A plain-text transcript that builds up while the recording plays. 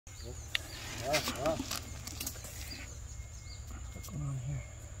What's going on here?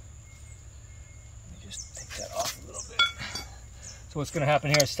 Let me just take that off a little bit. So what's going to happen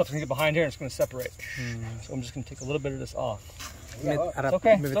here is stuff's going to get behind here and it's going to separate. So I'm just going to take a little bit of this off. අර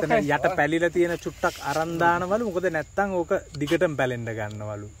මෙතන යට පැලිලා තියෙන චුට්ටක් අරන් දානවලු මොකද නැත්තම් ඕක දිගටම පැලෙන්න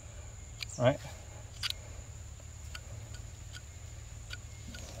ගන්නවලු. Right.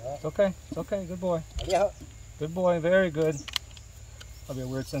 It's okay. It's okay. Good boy. Good boy. Very good. That'll be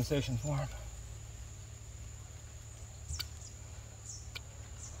a weird sensation for him.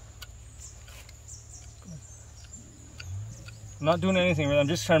 I'm not doing anything really. I'm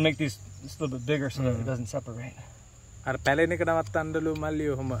just trying to make these just a little bit bigger so that it doesn't separate. අර පැලෙන එක නවත්තන්නලු මල්ලි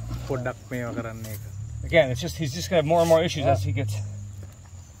ඔහම පොඩ්ඩක් මේව කරන්න එක. Again, it's just he's just gonna have more and more issues as he gets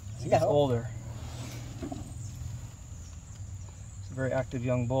older. He's a very active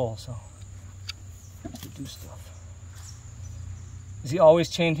young bull, so he has to do stuff. Is he always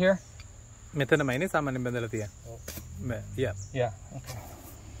chained here? මෙතනමයිනේ සාමාන්‍යයෙන් බඳලා තියෙන්නේ. Yeah. Yeah. Okay.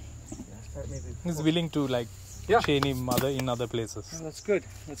 He's willing to like chain him in other places. Oh, that's good.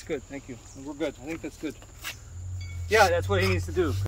 That's good. Thank you. We're good. I think that's good. Yeah, that's what he needs to do.